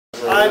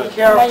I'm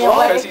careful,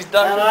 Because he's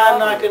done and I'm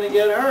not going to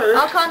get hurt.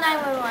 I'll call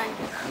 911.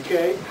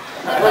 Okay.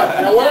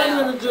 Now what I'm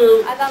going to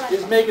do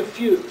is make a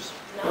fuse.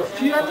 A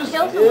fuse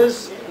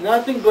is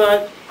nothing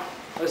but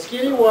a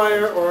skinny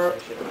wire or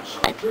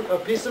a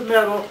piece of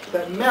metal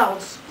that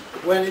melts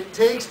when it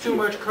takes too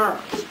much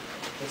current.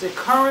 It's a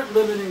current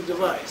limiting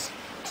device.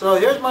 So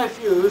here's my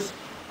fuse.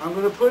 I'm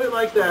going to put it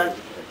like that,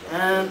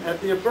 and at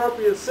the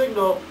appropriate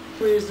signal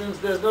reasons,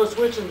 there's no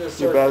switch in this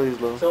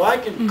circuit. So I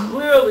can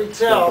clearly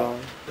tell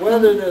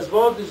whether there's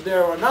voltage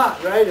there or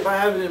not, right? If I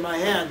have it in my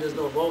hand, there's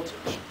no voltage,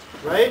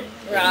 right?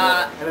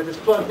 Right. And if it's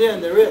plugged in,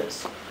 there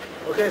is.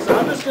 Okay, so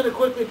I'm just going to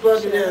quickly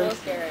plug it in.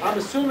 I'm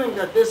assuming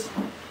that this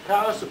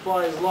power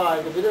supply is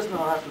live. If it isn't,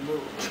 I'll have to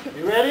move.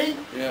 You ready?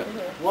 Yeah.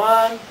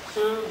 1,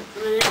 2,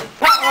 3. You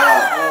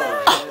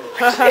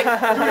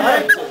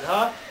liked it,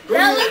 huh?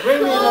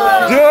 Bring me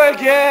another. Do it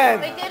again!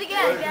 Wait, do it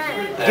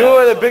again. Do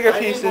it a bigger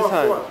piece this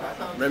time.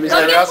 Remi's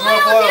got it on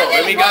flow.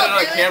 Remi got it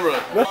on camera.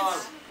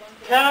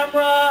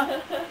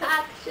 Camera.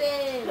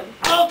 Action.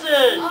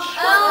 Voltage.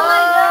 Oh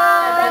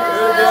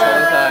my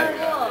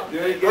God. Do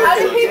it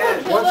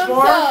again. Once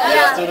more?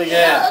 Yeah. Do it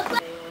again.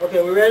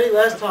 Okay, we ready?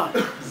 Last time.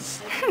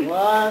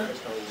 1,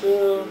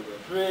 2,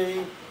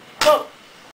 3, go!